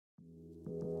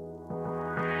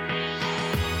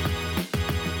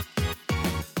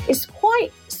It's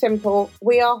quite simple.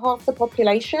 We are half the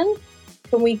population.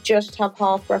 Can we just have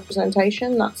half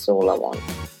representation? That's all I want.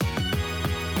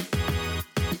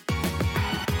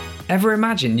 Ever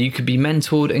imagine you could be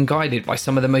mentored and guided by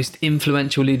some of the most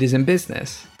influential leaders in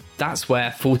business? That's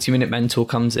where 40-Minute Mentor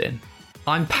comes in.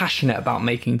 I'm passionate about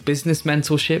making business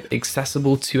mentorship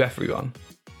accessible to everyone.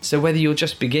 So whether you're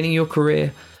just beginning your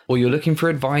career, or you're looking for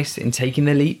advice in taking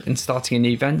the leap and starting a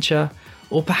new venture,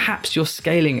 or perhaps you're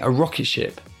scaling a rocket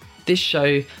ship, this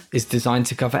show is designed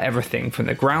to cover everything from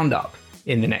the ground up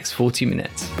in the next 40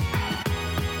 minutes.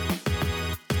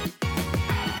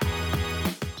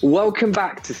 Welcome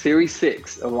back to Series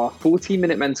 6 of our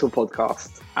 40-Minute Mentor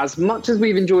podcast. As much as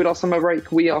we've enjoyed our summer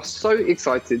break, we are so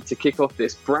excited to kick off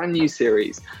this brand new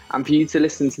series and for you to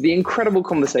listen to the incredible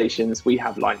conversations we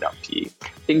have lined up for you,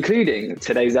 including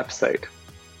today's episode.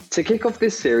 To kick off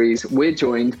this series, we're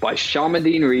joined by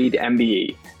Sharmadean Reid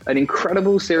MBE, an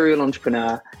incredible serial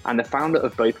entrepreneur and the founder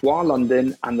of both WAH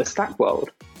London and the Stack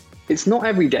World. It's not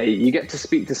every day you get to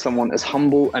speak to someone as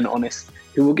humble and honest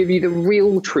who will give you the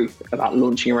real truth about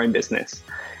launching your own business.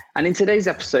 And in today's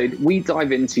episode, we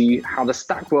dive into how the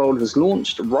Stack World was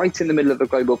launched right in the middle of a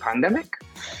global pandemic,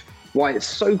 why it's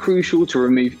so crucial to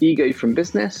remove ego from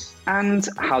business, and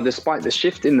how despite the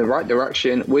shift in the right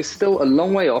direction, we're still a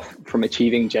long way off from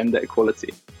achieving gender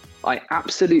equality. I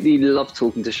absolutely love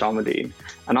talking to Sharmadean,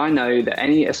 and I know that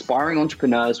any aspiring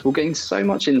entrepreneurs will gain so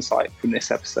much insight from this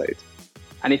episode.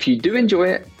 And if you do enjoy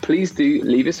it, please do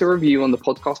leave us a review on the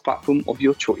podcast platform of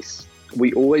your choice.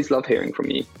 We always love hearing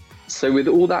from you. So with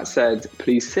all that said,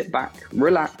 please sit back,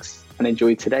 relax, and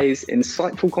enjoy today's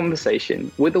insightful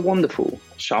conversation with the wonderful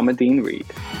Sharmadean Reid.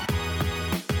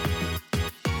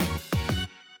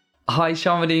 Hi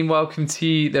Sharmadean, welcome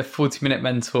to the 40-Minute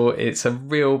Mentor. It's a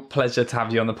real pleasure to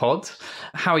have you on the pod.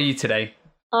 How are you today?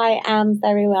 I am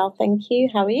very well, thank you.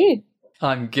 How are you?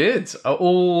 I'm good.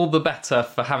 All the better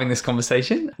for having this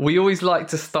conversation. We always like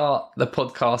to start the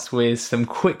podcast with some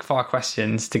quick fire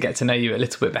questions to get to know you a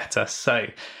little bit better. So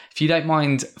if you don't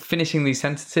mind finishing these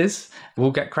sentences,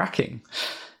 we'll get cracking.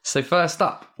 So first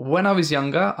up, when I was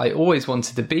younger, I always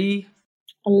wanted to be...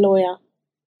 a lawyer.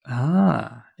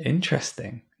 Ah,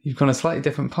 interesting. You've gone a slightly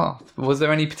different path. Was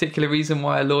there any particular reason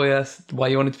why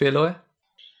you wanted to be a lawyer?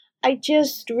 I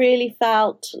just really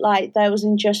felt like there was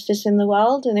injustice in the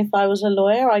world, and if I was a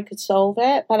lawyer, I could solve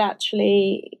it. But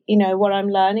actually, what I'm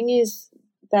learning is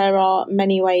there are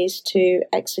many ways to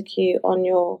execute on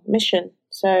your mission.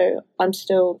 So I'm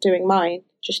still doing mine,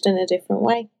 just in a different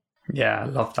way. Yeah, I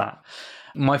love that.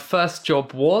 My first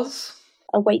job was?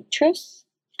 A waitress.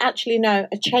 Actually, no,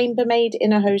 a chambermaid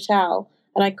in a hotel,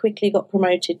 and I quickly got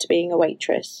promoted to being a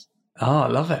waitress. Oh, I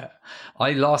love it.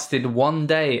 I lasted one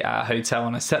day at a hotel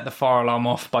and I set the fire alarm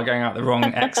off by going out the wrong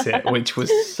exit, which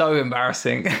was so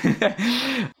embarrassing.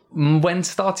 When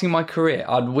starting my career,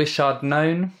 I'd wish I'd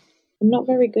known. I'm not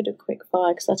very good at quick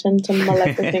fire because I tend to mull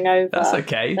everything over. That's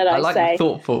okay. I like the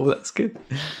thoughtful. That's good.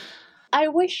 I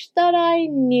wish that I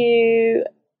knew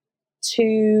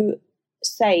to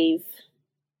save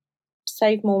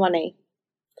more money.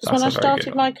 Because when I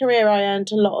started my career, I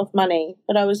earned a lot of money,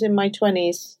 but I was in my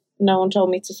 20s. No one told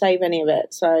me to save any of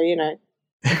it, so,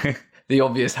 The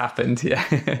obvious happened, yeah.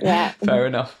 Yeah. Fair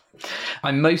enough.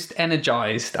 I'm most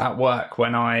energized at work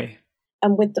when I...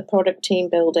 am with the product team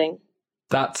building.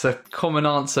 That's a common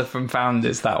answer from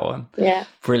founders, that one. Yeah.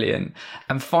 Brilliant.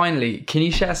 And finally, can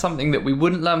you share something that we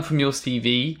wouldn't learn from your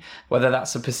CV, whether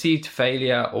that's a perceived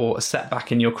failure or a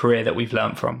setback in your career that we've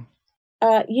learned from?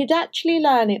 You'd actually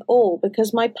learn it all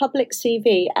because my public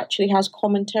CV actually has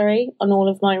commentary on all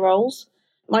of my roles.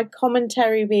 My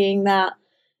commentary being that,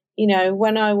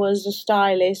 when I was a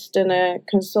stylist and a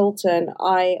consultant,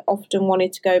 I often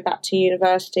wanted to go back to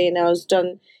university and I was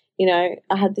done, I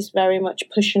had this very much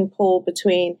push and pull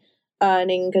between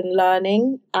earning and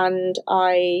learning, and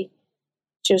I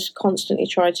just constantly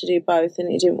tried to do both and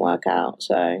it didn't work out.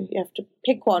 So you have to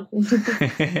pick one.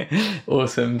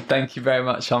 Awesome. Thank you very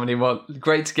much, Sharmadean. Well,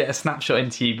 great to get a snapshot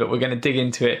into you, but we're going to dig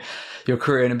into it, your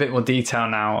career in a bit more detail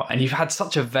now. And you've had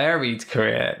such a varied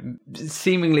career,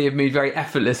 seemingly have moved very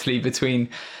effortlessly between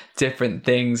different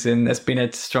things, and there's been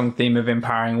a strong theme of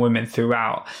empowering women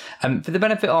throughout. For the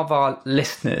benefit of our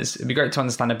listeners, it'd be great to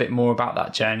understand a bit more about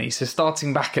that journey. So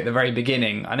starting back at the very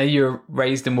beginning, I know you were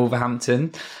raised in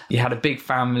Wolverhampton, you had a big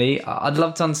family. I'd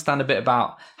love to understand a bit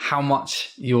about how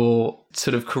much your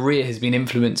sort of career has been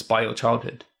influenced by your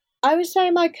childhood. I would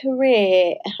say my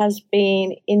career has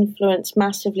been influenced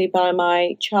massively by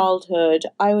my childhood.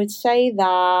 I would say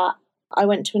that I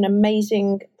went to an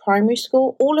amazing primary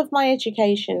school. All of my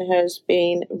education has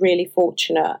been really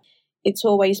fortunate. It's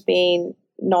always been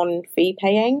non-fee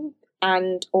paying.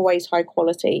 and always high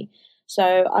quality. So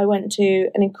I went to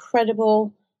an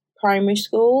incredible primary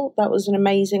school that was an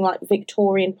amazing, like,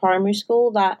 Victorian primary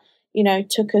school that, you know,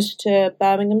 took us to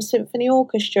Birmingham Symphony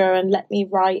Orchestra and let me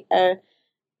write a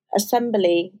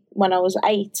assembly when I was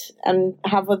 8 and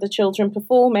have other children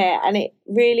perform it. And it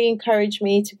really encouraged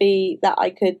me to be that I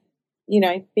could, you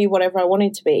know, be whatever I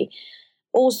wanted to be.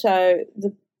 Also,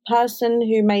 the person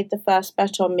who made the first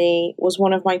bet on me was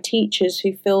one of my teachers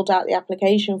who filled out the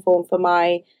application form for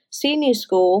my senior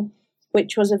school,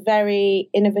 which was a very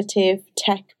innovative,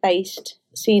 tech-based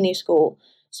senior school.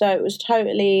 So it was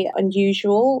totally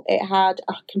unusual. It had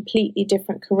a completely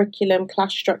different curriculum,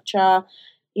 class structure.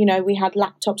 You know, we had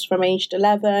laptops from aged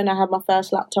 11. I had my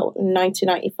first laptop in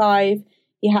 1995.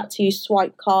 You had to use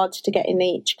swipe cards to get in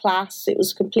each class. It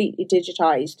was completely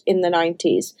digitized in the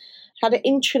 90s. Had an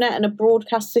intranet and a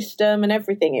broadcast system and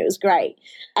everything. It was great.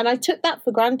 And I took that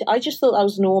for granted. I just thought that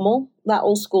was normal, that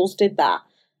all schools did that.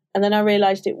 And then I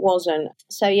realized it wasn't.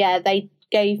 So yeah, they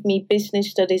gave me business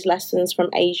studies lessons from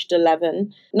aged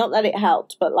 11. Not that it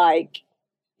helped, but like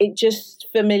it just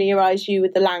familiarized you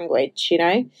with the language, you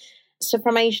know. So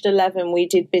from aged 11, we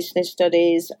did business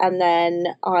studies, and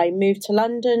then I moved to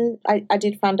London. I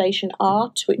did foundation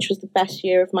art, which was the best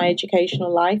year of my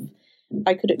educational life.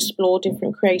 I could explore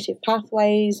different creative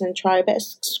pathways and try a bit of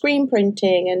screen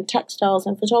printing and textiles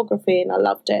and photography, and I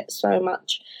loved it so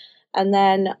much. And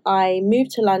then I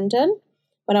moved to London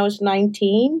when I was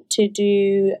 19 to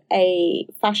do a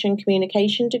fashion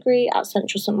communication degree at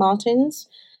Central St Martin's.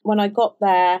 When I got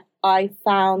there, I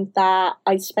found that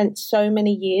I spent so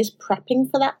many years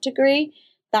prepping for that degree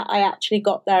that I actually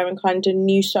got there and kind of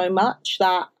knew so much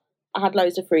that I had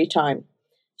loads of free time.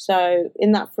 So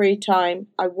in that free time,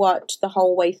 I worked the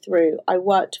whole way through. I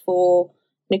worked for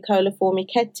Nicola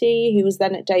Formichetti, who was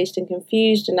then at Dazed and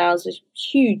Confused and now is a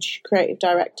huge creative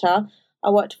director. I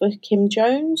worked for Kim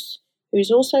Jones, who's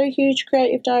also a huge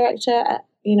creative director, at,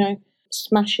 you know,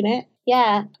 smashing it.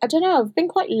 Yeah, I don't know. I've been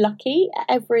quite lucky at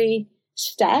every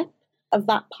step of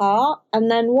that part. And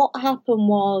then what happened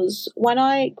was when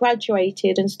I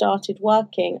graduated and started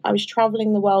working, I was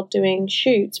traveling the world doing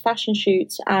shoots, fashion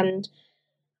shoots. And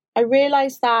I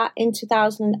realized that in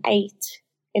 2008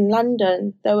 in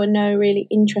London, there were no really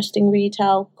interesting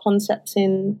retail concepts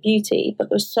in beauty, but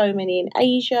there were so many in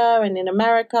Asia and in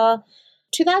America.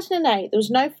 2008, there was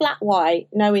no flat white,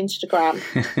 no Instagram.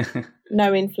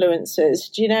 No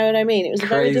influencers. Do you know what I mean? It was a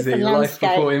very different landscape.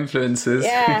 Life before influencers.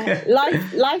 Yeah,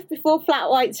 life before flat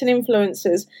whites and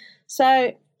influencers.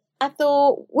 So I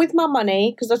thought, with my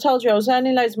money, because I told you I was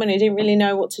earning loads of money, I didn't really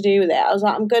know what to do with it. I was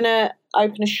like, I'm going to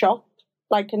open a shop,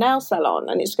 like a nail salon,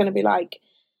 and it's going to be like,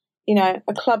 you know,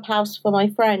 a clubhouse for my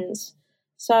friends.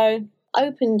 So I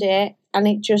opened it, and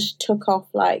it just took off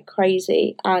like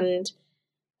crazy. And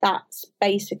that's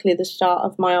basically the start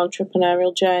of my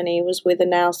entrepreneurial journey, was with a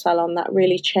nail salon that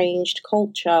really changed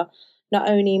culture, not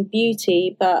only in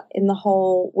beauty, but in the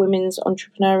whole women's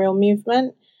entrepreneurial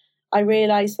movement. I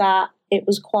realized that it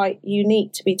was quite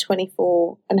unique to be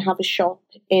 24 and have a shop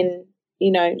in,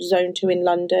 you know, Zone 2 in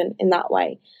London in that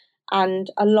way. And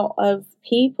a lot of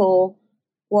people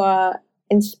were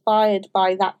inspired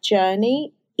by that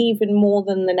journey, even more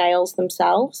than the nails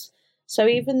themselves. So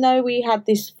even though we had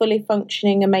this fully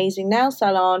functioning, amazing nail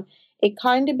salon, it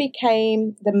kind of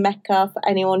became the mecca for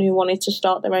anyone who wanted to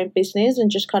start their own business and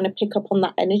just kind of pick up on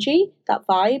that energy, that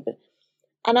vibe.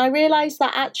 And I realized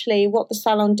that actually what the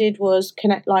salon did was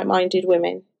connect like-minded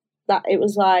women. That it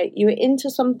was like you were into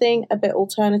something a bit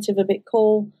alternative, a bit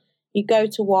cool. You go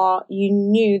to what, you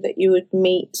knew that you would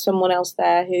meet someone else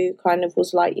there who kind of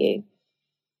was like you.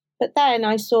 But then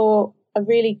I saw a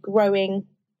really growing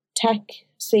tech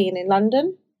scene in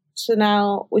London. So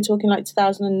now we're talking like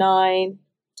 2009,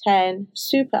 10,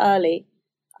 super early.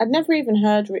 I'd never even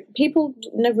heard, people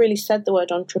never really said the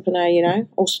word entrepreneur, you know,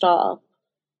 or startup.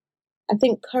 I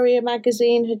think Courier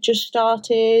magazine had just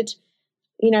started,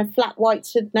 you know, flat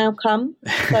whites had now come.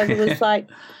 So there was like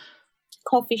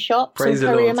coffee shops and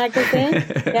Courier magazine.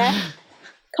 Yeah.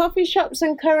 Coffee shops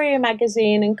and Courier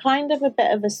magazine and kind of a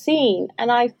bit of a scene.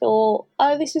 And I thought,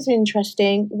 oh, this is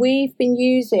interesting. We've been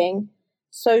using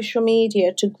social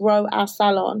media to grow our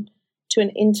salon to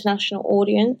an international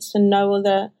audience, and no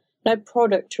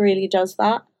product really does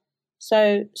that.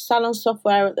 So salon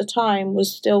software at the time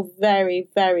was still very,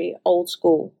 very old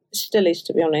school. It still is,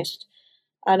 to be honest.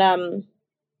 And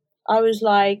I was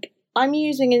like, I'm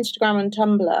using Instagram and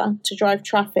Tumblr to drive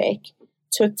traffic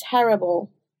to a terrible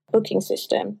booking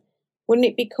system. Wouldn't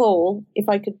it be cool if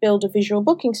I could build a visual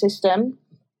booking system?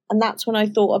 And that's when I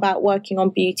thought about working on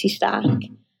Beauty Stack.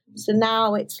 So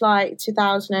now it's like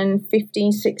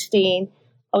 2015, 16.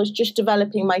 I was just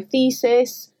developing my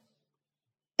thesis,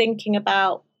 thinking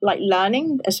about like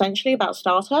learning essentially about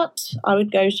startups. I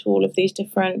would go to all of these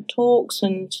different talks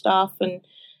and stuff and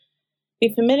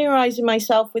be familiarizing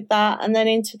myself with that. And then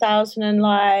in 2000 and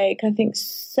I think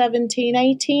 17,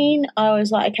 18, I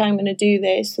was like, okay, I'm going to do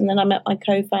this. And then I met my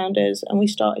co-founders and we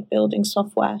started building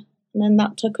software. And then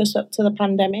that took us up to the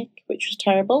pandemic, which was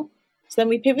terrible. So then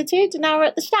we pivoted and now we're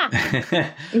at the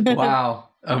stack. Wow.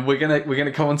 And we're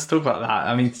gonna come on to talk about that.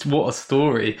 I mean, what a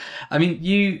story. I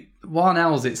mean, One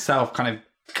L's itself kind of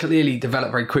clearly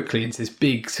developed very quickly into this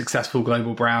big, successful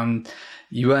global brand.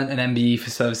 You earned an MBE for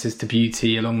services to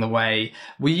beauty along the way.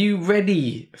 Were you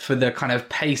ready for the kind of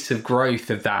pace of growth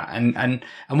of that? And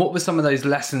what were some of those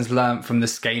lessons learned from the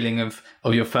scaling of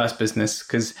your first business?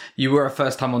 Because you were a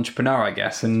first-time entrepreneur, I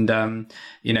guess. And,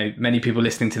 many people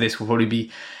listening to this will probably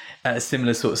be at a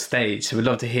similar sort of stage. So we'd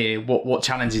love to hear what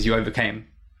challenges you overcame.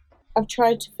 I've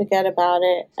tried to forget about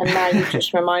it, and now you've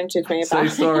just reminded me about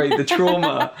it. So sorry, the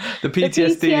trauma, the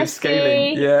PTSD of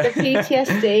scaling. Yeah. The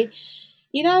PTSD.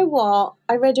 You know what?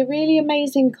 I read a really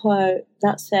amazing quote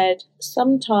that said,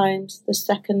 sometimes the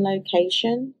second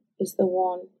location is the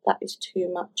one that is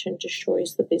too much and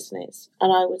destroys the business.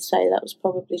 And I would say that was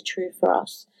probably true for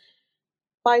us.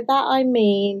 By that I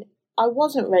mean, I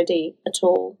wasn't ready at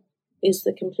all, is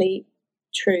the complete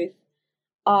truth.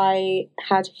 I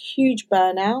had huge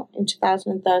burnout in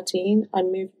 2013. I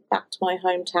moved back to my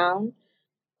hometown.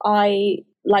 I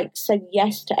said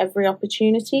yes to every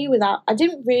opportunity I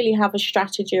didn't really have a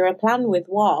strategy or a plan with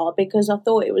WAR because I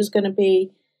thought it was going to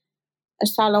be a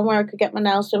salon where I could get my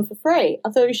nails done for free. I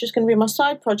thought it was just going to be my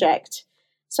side project.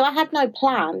 So I had no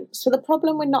plan. So the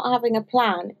problem with not having a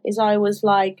plan is I was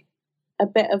like a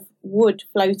bit of wood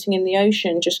floating in the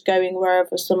ocean, just going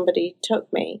wherever somebody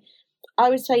took me. I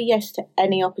would say yes to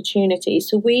any opportunity.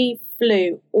 So we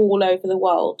flew all over the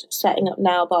world setting up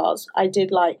nail bars. I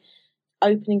did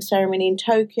opening ceremony in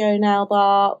Tokyo nail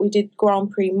bar. We did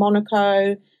Grand Prix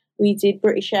Monaco. We did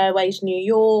British Airways New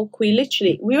York. We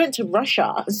went to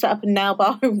Russia and set up a nail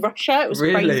bar in Russia. It was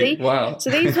really? Crazy. Wow.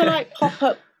 So these were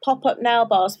pop-up nail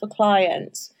bars for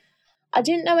clients. I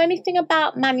didn't know anything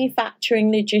about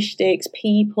manufacturing, logistics,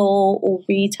 people, or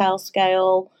retail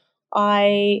scale.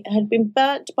 I had been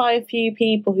burnt by a few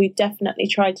people who definitely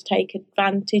tried to take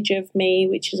advantage of me,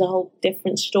 which is a whole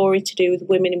different story to do with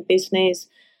women in business.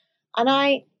 And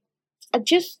I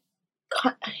just,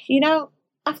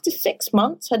 after 6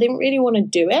 months, I didn't really want to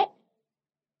do it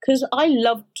because I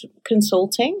loved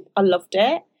consulting. I loved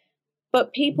it.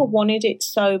 But people wanted it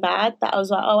so bad that I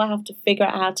was like, I have to figure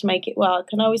out how to make it work.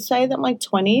 And I would say that my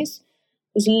 20s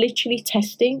was literally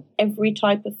testing every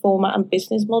type of format and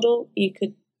business model you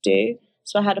could do.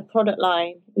 So I had a product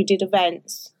line. We did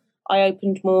events. I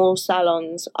opened more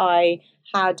salons. I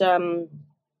had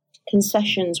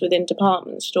concessions within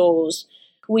department stores.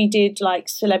 We did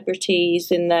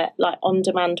celebrities in the on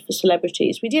demand for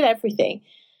celebrities. We did everything.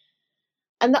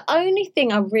 And the only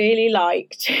thing I really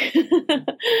liked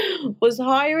was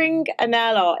hiring a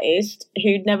nail artist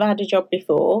who'd never had a job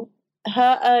before,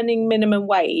 her earning minimum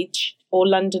wage or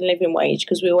London living wage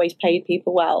because we always paid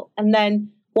people well, and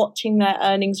then watching their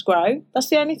earnings grow. That's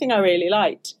the only thing I really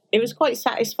liked. It was quite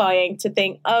satisfying to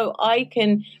think, I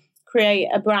can create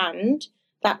a brand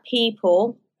that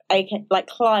people, like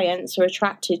clients, are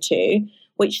attracted to,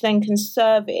 which then can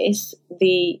service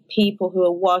the people who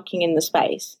are working in the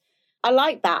space. I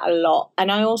liked that a lot.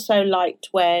 And I also liked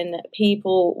when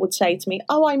people would say to me,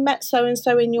 I met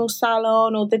so-and-so in your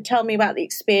salon, or they'd tell me about the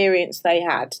experience they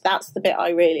had. That's the bit I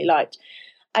really liked.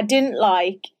 I didn't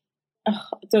like,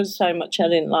 there was so much I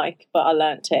didn't like, but I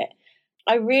learnt it.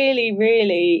 I really,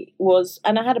 really was,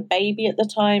 and I had a baby at the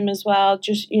time as well,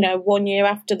 just, 1 year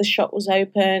after the shop was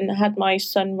open. I had my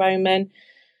son Roman.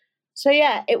 So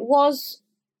yeah, it was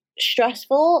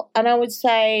stressful, and I would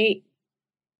say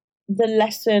the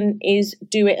lesson is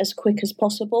do it as quick as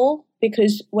possible,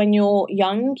 because when you're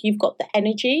young, you've got the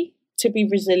energy to be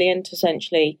resilient,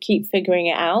 essentially, keep figuring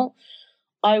it out.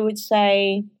 I would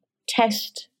say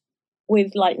test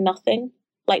with nothing.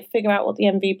 Figure out what the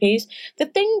MVP is. The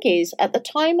thing is, at the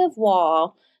time of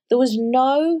WAR, there was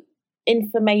no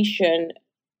information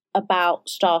about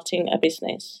starting a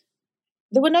business.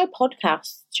 There were no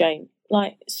podcasts, Jane.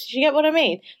 Do you get what I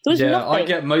mean? There was nothing. I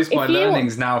get most of my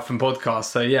learnings now from podcasts.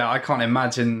 So yeah, I can't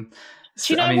imagine.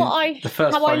 Do you know the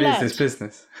first 5 years of this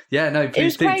business? Yeah, no,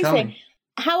 please do tell me.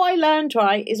 How I learned,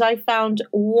 right, is I found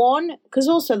one, because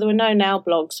also there were no nail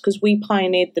blogs, because we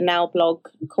pioneered the nail blog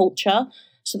culture.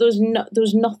 So there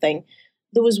was nothing.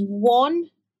 There was one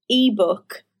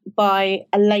ebook by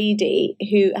a lady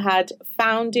who had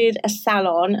founded a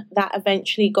salon that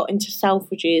eventually got into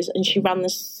Selfridges, and she ran the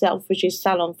Selfridges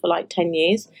salon for like 10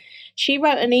 years. She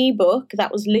wrote an ebook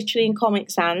that was literally in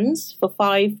Comic Sans for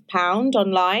 £5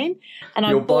 online, and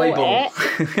I bought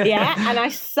it. Yeah, and I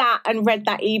sat and read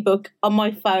that ebook on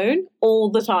my phone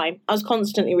all the time. I was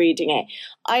constantly reading it.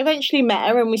 I eventually met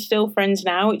her, and we're still friends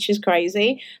now, which is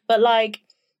crazy. But like,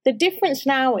 the difference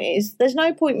now is there's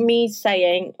no point me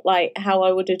saying like how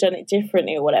I would have done it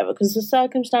differently or whatever, because the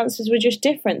circumstances were just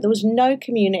different. There was no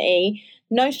community,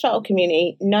 no startup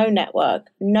community, no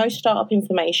network, no startup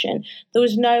information. There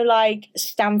was no like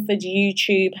Stanford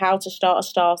YouTube, how to start a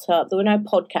startup. There were no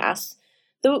podcasts.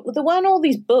 There weren't all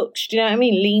these books, do you know what I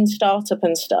mean? Lean startup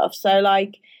and stuff. So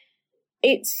like,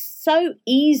 it's so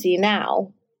easy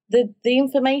now. The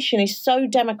information is so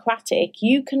democratic.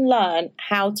 You can learn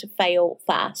how to fail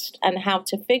fast and how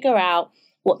to figure out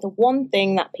what the one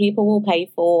thing that people will pay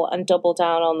for and double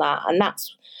down on that. And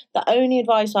that's the only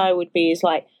advice I would be is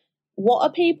like, what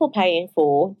are people paying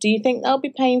for? Do you think they'll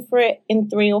be paying for it in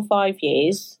 3 or 5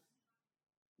 years?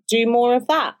 Do more of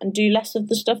that and do less of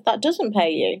the stuff that doesn't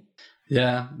pay you.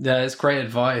 Yeah, it's great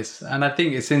advice. And I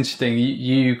think it's interesting.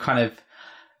 You kind of,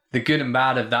 the good and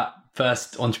bad of that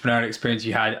first entrepreneurial experience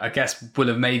you had, I guess, will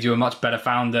have made you a much better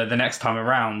founder the next time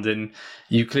around. And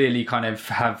you clearly kind of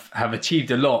have achieved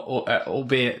a lot,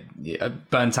 albeit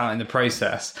burnt out in the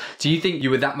process. Do you think you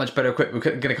were that much better equipped? We're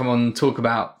going to come on and talk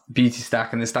about Beauty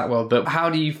Stack and the Stack world, but how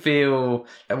do you feel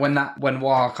when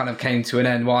WAH kind of came to an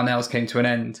end, WAH Nails came to an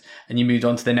end, and you moved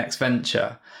on to the next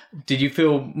venture? Did you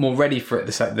feel more ready for it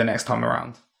the next time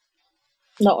around?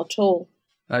 Not at all.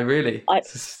 Oh, really?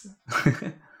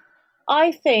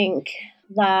 I think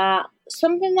that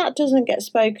something that doesn't get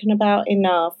spoken about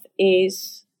enough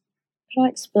is, can I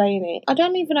explain it? I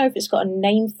don't even know if it's got a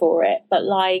name for it, but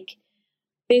like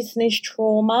business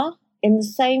trauma, in the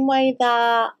same way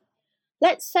that,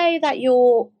 let's say that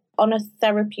you're on a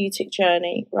therapeutic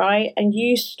journey, right? And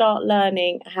you start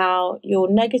learning how your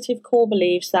negative core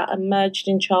beliefs that emerged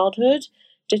in childhood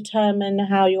determine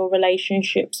how your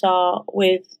relationships are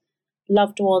with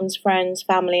loved ones, friends,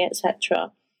 family,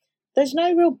 etc. There's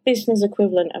no real business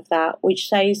equivalent of that, which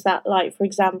says that, like, for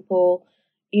example,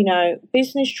 you know,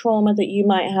 business trauma that you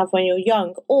might have when you're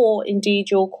young, or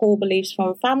indeed your core beliefs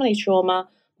from family trauma,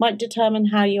 might determine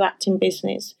how you act in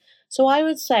business. So I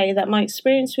would say that my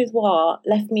experience with WAH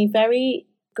left me very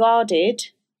guarded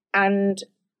and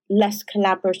less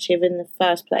collaborative in the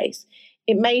first place.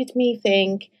 It made me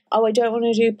think, oh, I don't want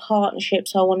to do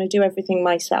partnerships, I want to do everything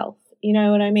myself. You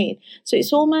know what I mean? So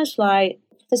it's almost like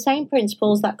the same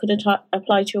principles that could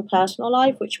apply to your personal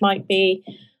life, which might be,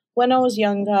 when I was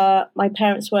younger, my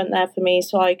parents weren't there for me,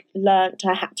 so I learned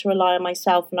I had to rely on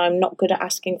myself, and I'm not good at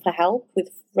asking for help with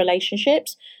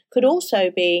relationships. Could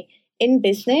also be, in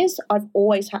business, I've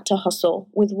always had to hustle.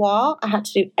 With WAH, I had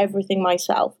to do everything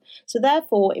myself. So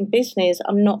therefore, in business,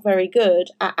 I'm not very good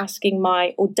at asking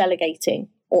or delegating,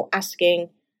 or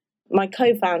asking my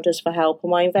co-founders for help or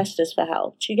my investors for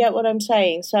help. Do you get what I'm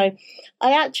saying? So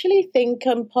I actually think,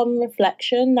 upon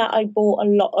reflection, that I brought a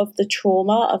lot of the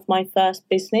trauma of my first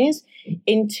business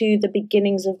into the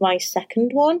beginnings of my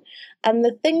second one. And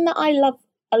the thing that I love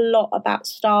a lot about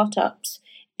startups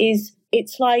is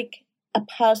it's like a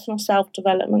personal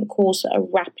self-development course at a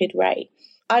rapid rate.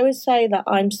 I would say that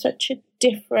I'm such a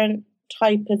different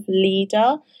type of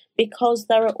leader because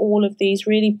there are all of these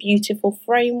really beautiful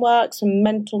frameworks and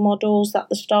mental models that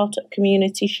the startup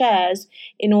community shares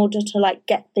in order to like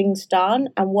get things done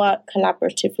and work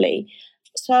collaboratively.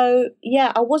 So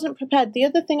yeah, I wasn't prepared. The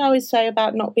other thing I would say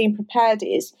about not being prepared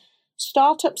is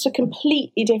startups are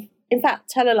completely different. In fact,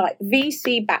 tell a lie,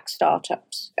 VC-backed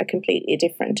startups are completely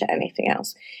different to anything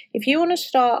else. If you want to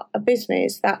start a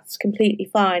business, that's completely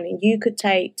fine, and you could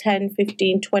take 10,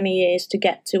 15, 20 years to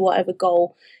get to whatever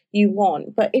goal you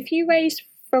want. But if you raise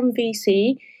from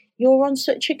VC, you're on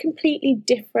such a completely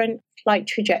different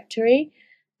trajectory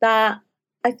that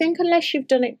I think unless you've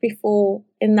done it before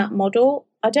in that model,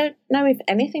 I don't know if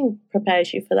anything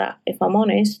prepares you for that, if I'm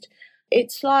honest.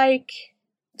 It's like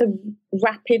the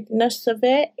rapidness of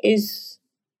it is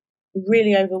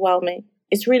really overwhelming.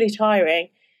 It's really tiring.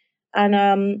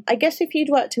 And I guess if you'd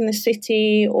worked in the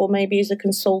city or maybe as a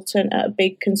consultant at a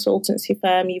big consultancy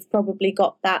firm, you've probably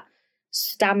got that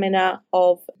stamina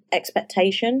of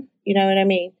expectation, you know what I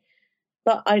mean?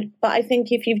 But I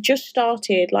think if you've just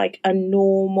started like a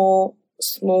normal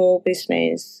small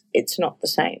business, it's not the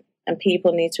same, and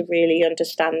people need to really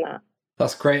understand that.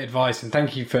 That's great advice, and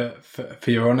thank you for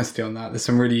your honesty on that. There's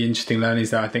some really interesting learnings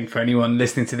there, I think, for anyone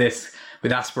listening to this,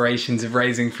 with aspirations of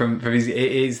raising from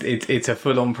it's a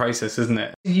full-on process, isn't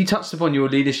it? You touched upon your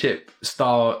leadership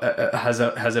style has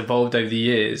evolved over the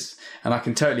years, and I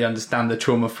can totally understand the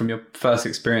trauma from your first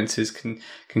experiences can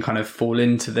kind of fall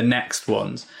into the next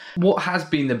ones. What has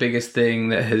been the biggest thing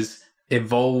that has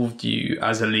evolved you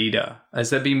as a leader?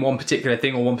 Has there been one particular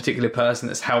thing or one particular person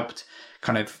that's helped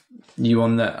kind of you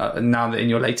on the now that in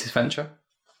your latest venture?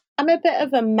 I'm a bit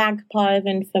of a magpie of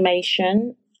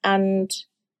information, and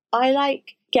I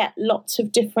get lots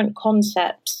of different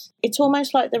concepts. It's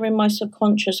almost like they're in my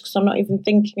subconscious because I'm not even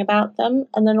thinking about them,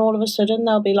 and then all of a sudden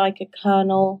there'll be like a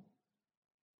kernel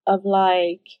of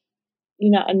a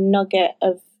nugget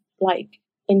of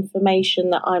information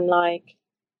that I'm like,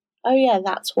 oh yeah,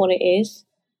 that's what it is.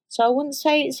 So I wouldn't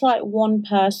say it's like one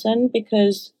person,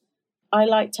 because I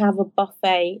like to have a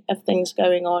buffet of things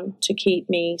going on to keep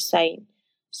me sane.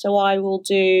 So I will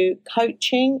do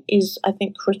coaching is, I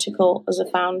think, critical as a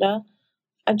founder.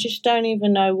 I just don't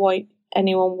even know why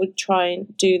anyone would try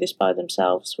and do this by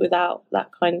themselves without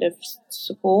that kind of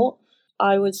support.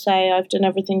 I would say I've done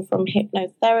everything from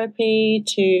hypnotherapy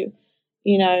to,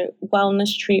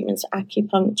 wellness treatments,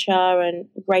 acupuncture and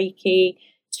Reiki,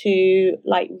 to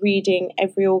reading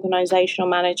every organizational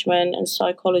management and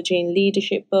psychology and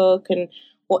leadership book and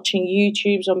watching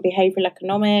YouTubes on behavioral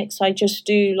economics. I just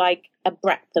do a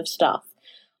breadth of stuff.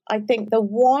 I think the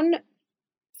one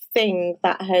thing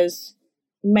that has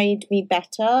made me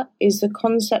better is the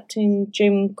concept in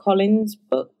Jim Collins'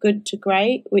 book, Good to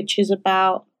Great, which is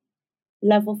about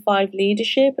level 5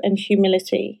 leadership and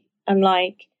humility and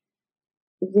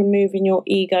removing your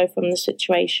ego from the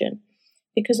situation.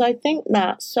 Because I think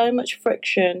that so much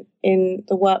friction in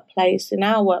the workplace, in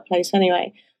our workplace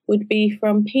anyway, would be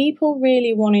from people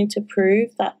really wanting to prove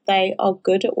that they are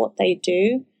good at what they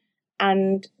do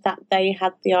and that they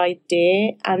had the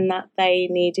idea and that they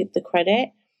needed the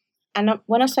credit. And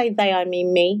when I say they, I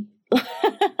mean me.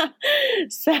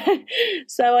 So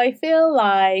I feel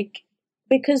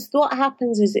because what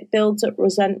happens is it builds up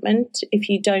resentment if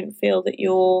you don't feel that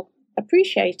you're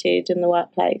appreciated in the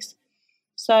workplace.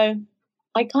 So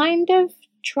I kind of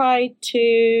try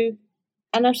to,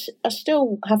 and I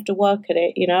still have to work at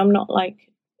it, I'm not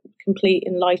complete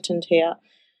enlightened here.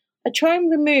 I try and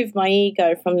remove my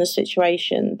ego from the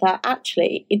situation, that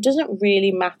actually it doesn't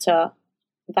really matter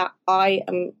that I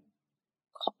am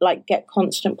get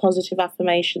constant positive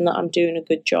affirmation that I'm doing a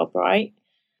good job, right?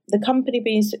 The company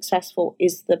being successful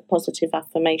is the positive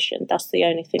affirmation. That's the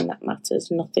only thing that matters,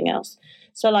 nothing else.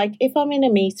 So if I'm in a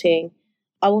meeting,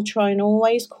 I will try and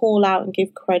always call out and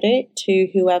give credit to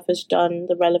whoever's done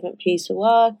the relevant piece of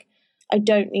work. I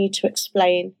don't need to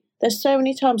explain. There's so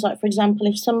many times, for example,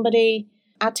 if somebody,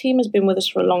 our team has been with us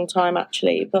for a long time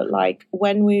actually, but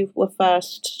when we were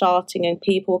first starting and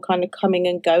people were kind of coming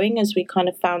and going as we kind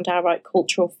of found our right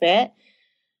cultural fit,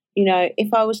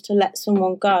 if I was to let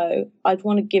someone go, I'd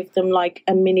want to give them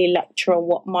a mini lecture on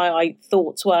what my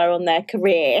thoughts were on their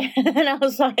career. And I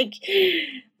was like,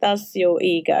 that's your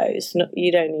ego.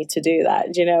 You don't need to do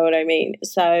that. Do you know what I mean?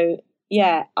 So,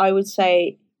 yeah, I would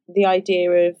say the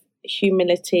idea of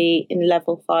humility in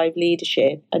level 5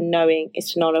 leadership and knowing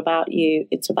it's not about you,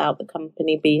 it's about the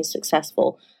company being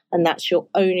successful, and that's your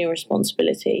only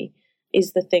responsibility,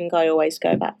 is the thing I always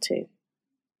go back to.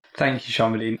 Thank you,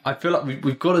 Sharmadean. I feel like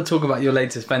we've got to talk about your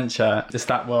latest venture, the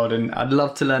Stat World, and I'd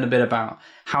love to learn a bit about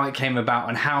how it came about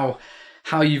and how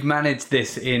you've managed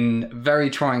this in very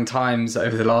trying times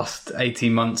over the last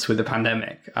 18 months with the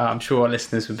pandemic. I'm sure our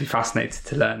listeners would be fascinated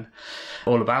to learn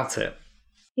all about it.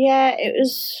 Yeah, it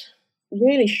was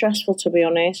really stressful, to be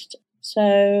honest.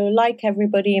 So like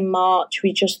everybody in March,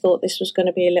 we just thought this was going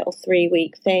to be a little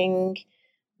 3-week thing.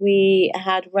 We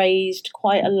had raised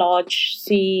quite a large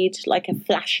seed, a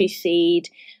flashy seed.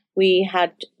 We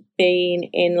had been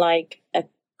in a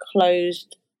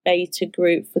closed beta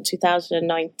group for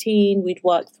 2019. We'd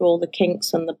worked through all the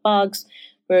kinks and the bugs.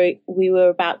 We were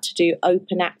about to do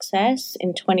open access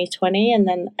in 2020, and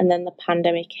then the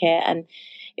pandemic hit. And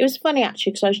it was funny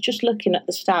actually, because I was just looking at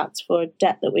the stats for a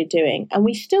debt that we're doing, and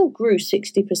we still grew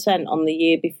 60% on the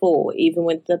year before, even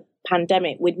with the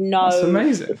pandemic, with no. That's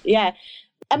amazing. Yeah.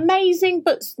 Amazing,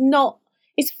 but not.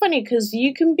 It's funny because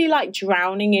you can be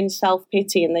drowning in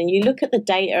self-pity, and then you look at the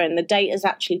data and the data is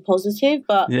actually positive.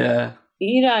 But, yeah,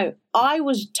 I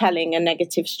was telling a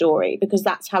negative story because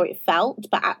that's how it felt,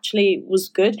 but actually it was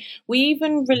good. We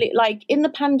even really, in the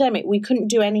pandemic, we couldn't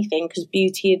do anything because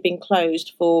beauty had been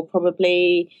closed for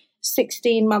probably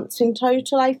 16 months in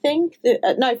total, I think.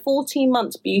 14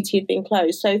 months beauty had been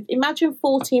closed. So imagine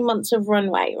 14 months of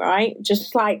runway, right?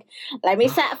 Just like, let me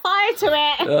set fire to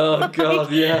it. Oh,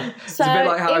 God, yeah. It's a bit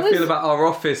like how I feel about our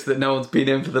office that no one's been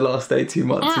in for the last 18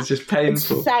 months. It's just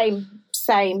painful.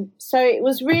 Same. So it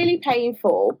was really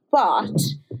painful. But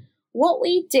what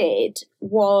we did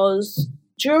was,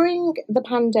 during the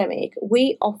pandemic,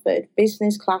 we offered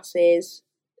business classes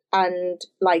and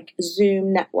like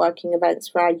Zoom networking events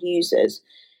for our users.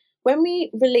 When we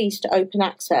released open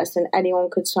access and anyone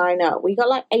could sign up, we got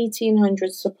like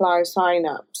 1,800 supplier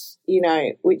signups, you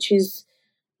know, which is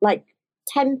like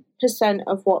 10%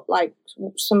 of what like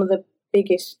some of the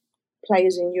biggest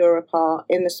players in Europe are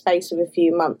in the space of a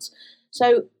few months.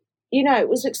 So, you know, it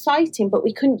was exciting, but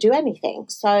we couldn't do anything.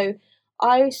 So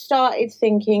I started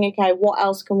thinking, okay, what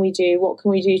else can we do? What can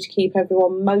we do to keep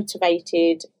everyone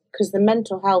motivated? Because the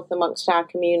mental health amongst our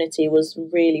community was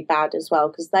really bad as well,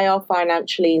 because they are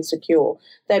financially insecure.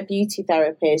 They're beauty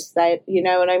therapists. You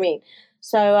know what I mean?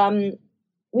 So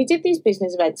we did these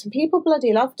business events and people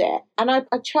bloody loved it. And I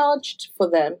charged for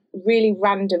them really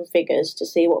random figures to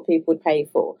see what people would pay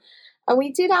for. And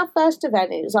we did our first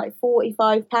event. It was like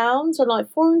 £45 and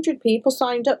like 400 people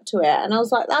signed up to it. And I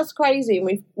was like, that's crazy.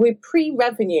 And we're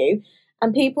pre-revenue.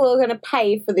 And people are going to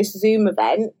pay for this Zoom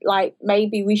event, like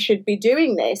maybe we should be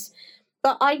doing this.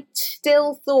 But I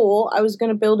still thought I was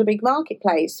going to build a big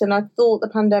marketplace, and I thought the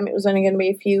pandemic was only going to be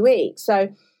a few weeks. So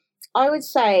I would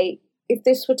say if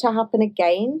this were to happen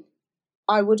again,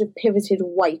 I would have pivoted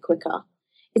way quicker.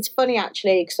 It's funny,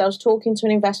 actually, because I was talking to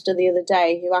an investor the other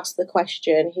day who asked the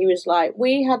question. He was like,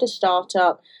 we had a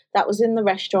startup that was in the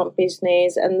restaurant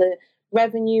business and the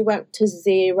revenue went to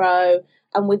zero.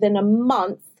 And within a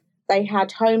month, they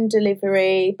had home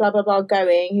delivery, blah, blah, blah,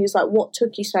 going. He was like, what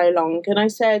took you so long? And I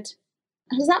said,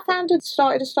 has that founder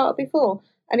started a startup before?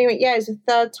 And he went, yeah, he's a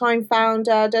third-time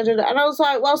founder, da, da, da. And I was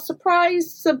like, well,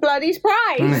 surprise, a bloody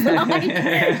surprise. Like,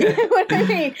 you know what I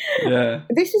mean? Yeah.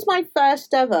 This is my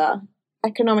first ever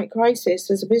economic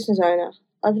crisis as a business owner.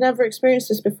 I've never experienced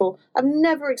this before. I've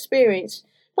never experienced,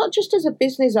 not just as a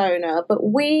business owner, but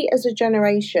we as a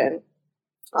generation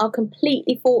are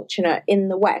completely fortunate in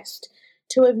the West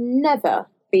to have never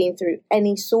been through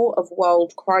any sort of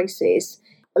world crisis.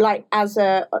 Like as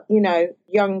a, you know,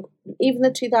 young, even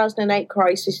the 2008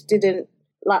 crisis didn't,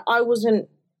 like I wasn't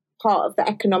part of the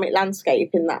economic landscape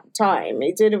in that time.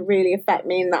 It didn't really affect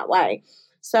me in that way.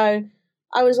 So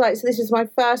I was like, so this is my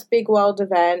first big world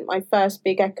event, my first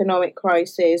big economic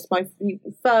crisis, my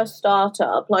first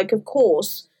startup. Like, of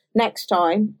course, next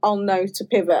time I'll know to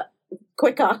pivot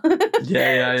quicker.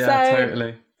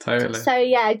 Yeah, totally. So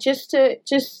yeah, just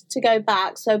to go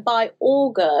back. So by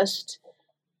August,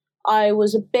 I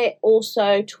was a bit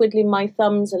also twiddling my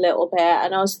thumbs a little bit,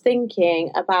 and I was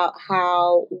thinking about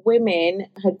how women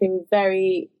had been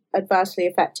very adversely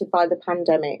affected by the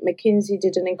pandemic. McKinsey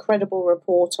did an incredible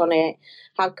report on it,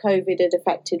 how COVID had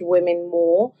affected women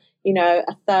more. You know,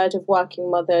 a third of working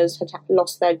mothers had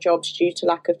lost their jobs due to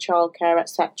lack of childcare,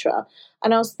 etc.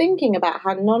 And I was thinking about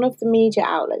how none of the media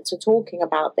outlets are talking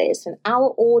about this, and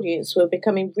our audience were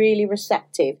becoming really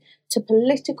receptive to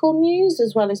political news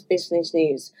as well as business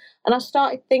news. And I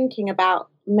started thinking about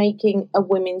making a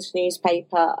women's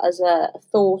newspaper as a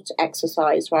thought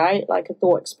exercise, right? Like a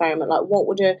thought experiment. Like, what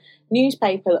would a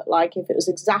newspaper look like if it was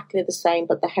exactly the same,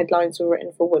 but the headlines were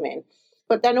written for women?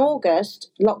 But then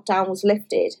August, lockdown was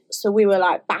lifted. So we were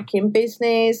like back in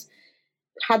business,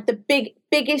 had the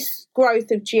biggest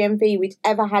growth of GMV we'd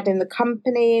ever had in the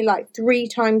company, like 3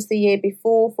 times the year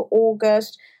before for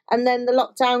August. And then the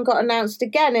lockdown got announced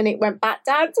again and it went back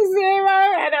down to 0.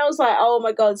 And I was like, oh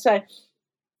my God. So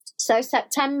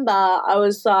September, I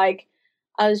was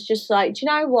just like, do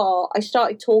you know what? I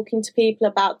started talking to people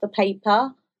about the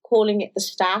paper, calling it the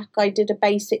stack. I did a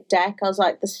basic deck. I was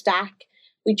like, the stack.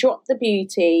 We drop the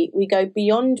beauty. We go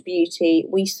beyond beauty.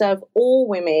 We serve all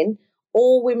women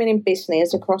in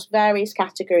business across various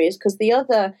categories. Because the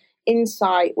other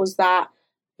insight was that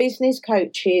business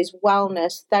coaches,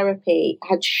 wellness, therapy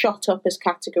had shot up as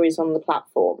categories on the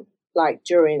platform, like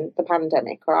during the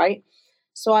pandemic, right?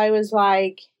 So I was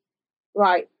like,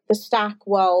 right, the stack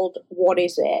world, what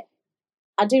is it?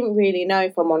 I didn't really know,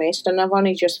 if I'm honest, and I've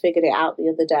only just figured it out the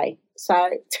other day.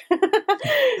 So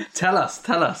tell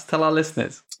our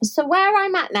listeners. So where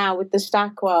I'm at now with the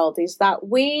stack world is that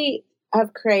we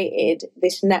have created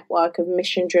this network of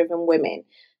mission-driven women.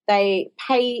 They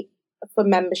pay for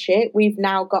membership. We've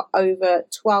now got over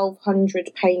 1,200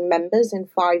 paying members in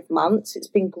 5 months. It's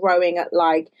been growing at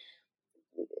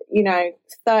you know,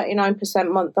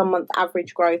 39% month-on-month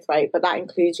average growth rate, but that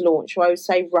includes launch. So I would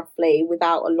say roughly,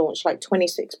 without a launch, like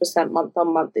 26%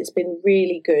 month-on-month. It's been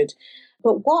really good.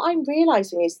 But what I'm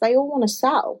realising is they all want to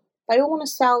sell. They all want to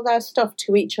sell their stuff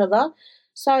to each other.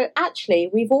 So actually,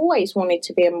 we've always wanted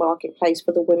to be a marketplace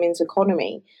for the women's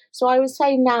economy. So I would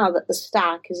say now that the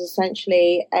Stack is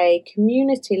essentially a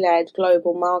community-led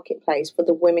global marketplace for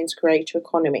the women's creator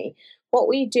economy. What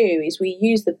we do is we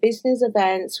use the business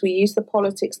events, we use the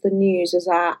politics, the news as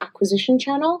our acquisition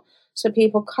channel. So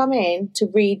people come in to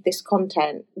read this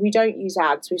content. We don't use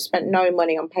ads. We've spent no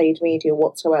money on paid media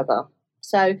whatsoever.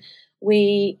 So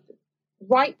we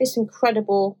write this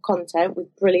incredible content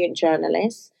with brilliant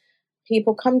journalists.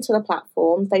 People come to the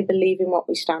platform. They believe in what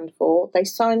we stand for. They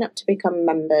sign up to become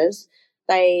members.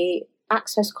 They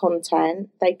access content.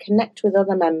 They connect with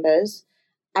other members.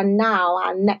 And now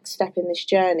our next step in this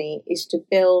journey is to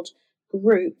build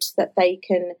groups that they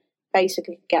can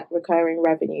basically get recurring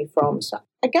revenue from. So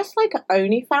I guess like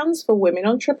OnlyFans for women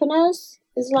entrepreneurs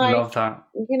is like, love that.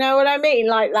 You know what I mean?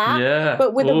 Like that. Yeah,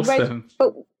 but with awesome.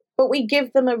 But we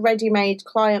give them a ready-made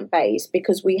client base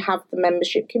because we have the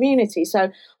membership community.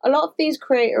 So a lot of these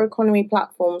creator economy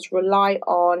platforms rely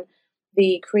on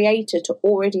the creator to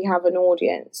already have an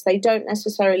audience. They don't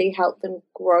necessarily help them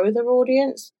grow their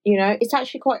audience. You know, it's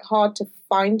actually quite hard to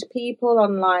find people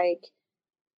on like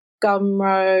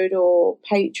Gumroad or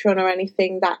Patreon or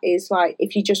anything that is like,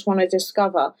 if you just want to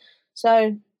discover.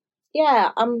 So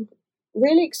yeah, I'm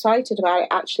really excited about it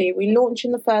actually. We're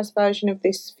launching the first version of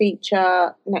this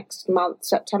feature next month,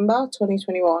 September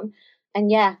 2021. And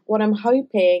yeah, what I'm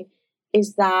hoping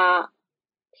is that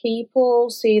people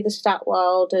see the Stat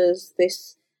World as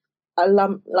this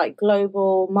like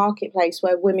global marketplace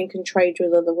where women can trade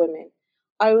with other women.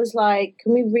 I was like,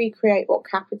 can we recreate what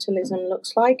capitalism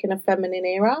looks like in a feminine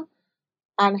era?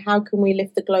 And how can we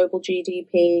lift the global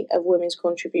GDP of women's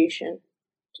contribution,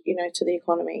 you know, to the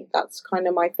economy? That's kind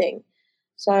of my thing.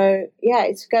 So yeah,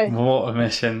 it's going. What a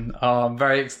mission! Oh, I'm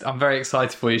very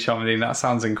excited for you, Sharmadean. That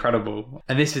sounds incredible.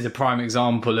 And this is a prime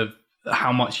example of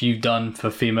how much you've done for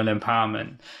female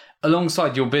empowerment.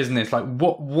 Alongside your business, like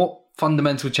what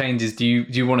fundamental changes do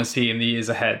you want to see in the years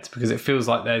ahead? Because it feels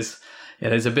like there's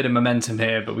a bit of momentum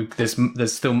here, but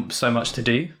there's still so much to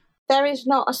do. There is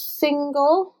not a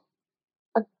single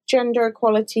gender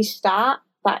equality stat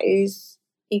that is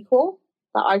equal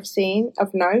that I've seen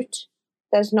of note.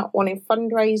 There's not one in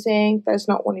fundraising. There's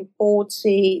not one in board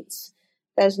seats.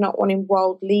 There's not one in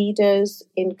world leaders,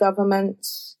 in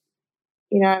governments.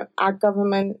 You know, our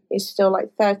government is still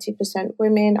like 30%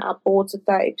 women. Our boards are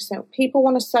 30%. People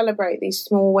want to celebrate these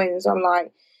small wins. I'm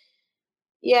like,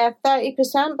 yeah,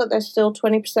 30%, but there's still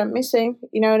 20% missing.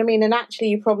 You know what I mean? And actually,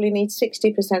 you probably need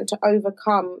 60% to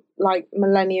overcome like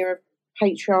millennia of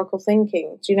patriarchal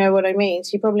thinking. Do you know what I mean?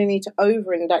 So you probably need to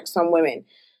over-index on women.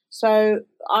 So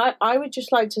I would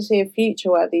just like to see a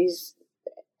future where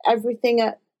everything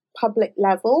at public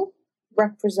level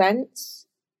represents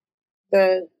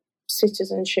the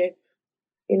citizenship,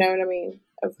 you know what I mean,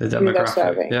 of the who they're demographic.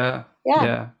 serving.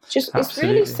 Yeah. Just absolutely. It's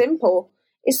really simple.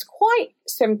 It's quite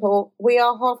simple. We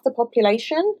are half the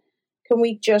population. Can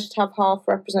we just have half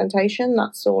representation?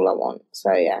 That's all I want.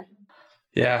 So yeah.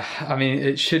 Yeah, I mean,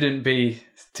 it shouldn't be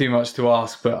too much to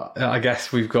ask, but I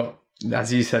guess we've got,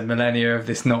 as you said, millennia of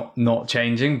this not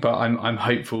changing, but I'm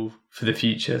hopeful for the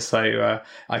future. So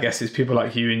I guess it's people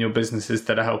like you and your businesses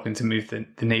that are helping to move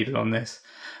the needle on this.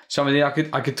 Sharmadean,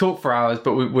 I could talk for hours,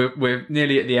 but we're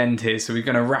nearly at the end here, so we're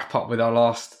going to wrap up with our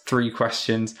last 3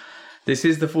 questions. This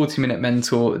is the 40-minute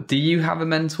mentor. Do you have a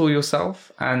mentor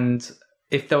yourself? And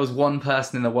if there was one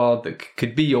person in the world that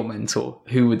could be your mentor,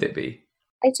 who would it be?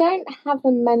 I don't have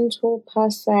a mentor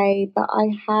per se, but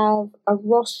I have a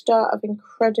roster of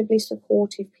incredibly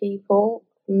supportive people,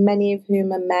 many of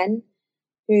whom are men,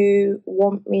 who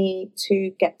want me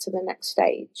to get to the next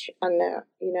stage and,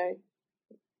 you know,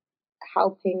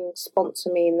 helping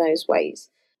sponsor me in those ways.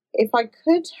 If I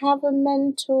could have a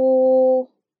mentor,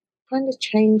 kind of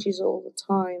changes all the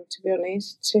time, to be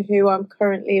honest, to who I'm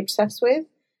currently obsessed with.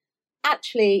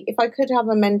 Actually, if I could have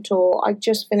a mentor, I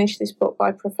just finished this book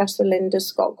by Professor Linda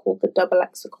Scott called The Double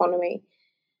X Economy.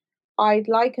 I'd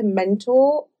like a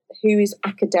mentor who is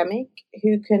academic,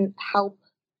 who can help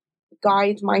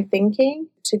guide my thinking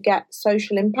to get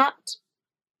social impact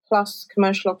plus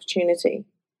commercial opportunity.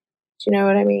 Do you know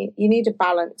what I mean? You need a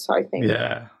balance, I think.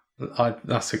 Yeah,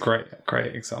 that's a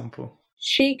great example.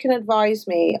 She can advise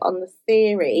me on the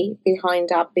theory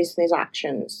behind our business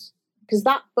actions. Because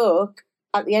that book,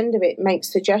 at the end of it,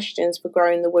 makes suggestions for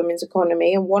growing the women's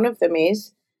economy. And one of them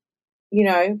is, you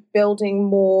know, building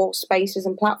more spaces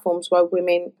and platforms where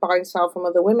women buy and sell from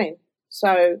other women.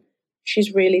 So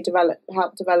she's really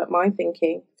helped develop my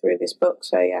thinking through this book.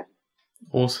 So yeah.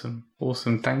 Awesome.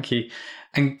 Thank you.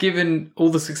 And given all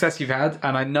the success you've had,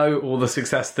 and I know all the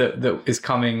success that is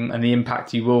coming and the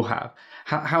impact you will have,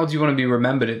 how do you want to be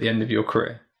remembered at the end of your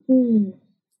career?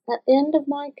 At the end of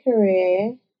my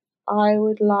career, I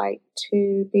would like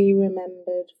to be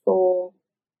remembered for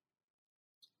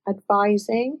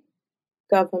advising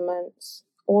governments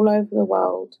all over the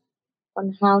world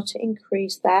on how to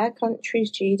increase their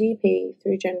country's GDP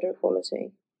through gender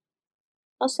equality.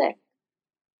 That's it.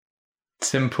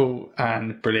 Simple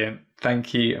and brilliant.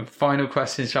 Thank you. And final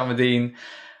question, Sharmadean.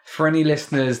 For any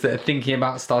listeners that are thinking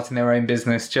about starting their own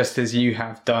business, just as you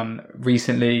have done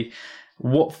recently,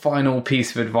 what final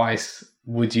piece of advice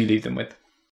would you leave them with?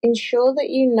 Ensure that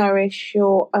you nourish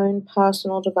your own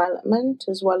personal development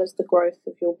as well as the growth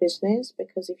of your business,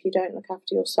 because if you don't look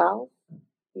after yourself,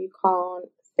 you can't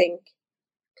think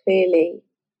clearly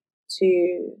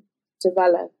to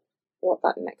develop what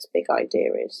that next big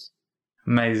idea is.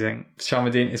 Amazing.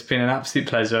 Sharmadean, it's been an absolute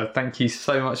pleasure. Thank you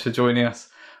so much for joining us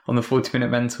on the 40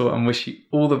 Minute Mentor, and wish you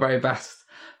all the very best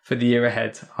for the year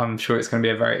ahead. I'm sure it's going to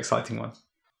be a very exciting one.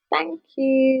 Thank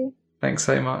you. Thanks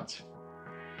so much.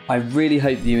 I really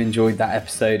hope that you enjoyed that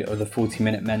episode of the 40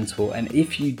 Minute Mentor, and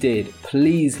if you did,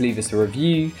 please leave us a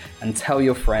review and tell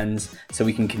your friends so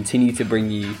we can continue to bring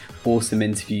you awesome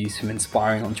interviews from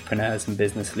inspiring entrepreneurs and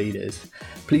business leaders.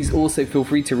 Please also feel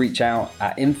free to reach out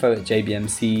at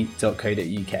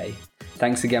info@jbmc.co.uk.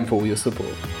 Thanks again for all your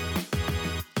support.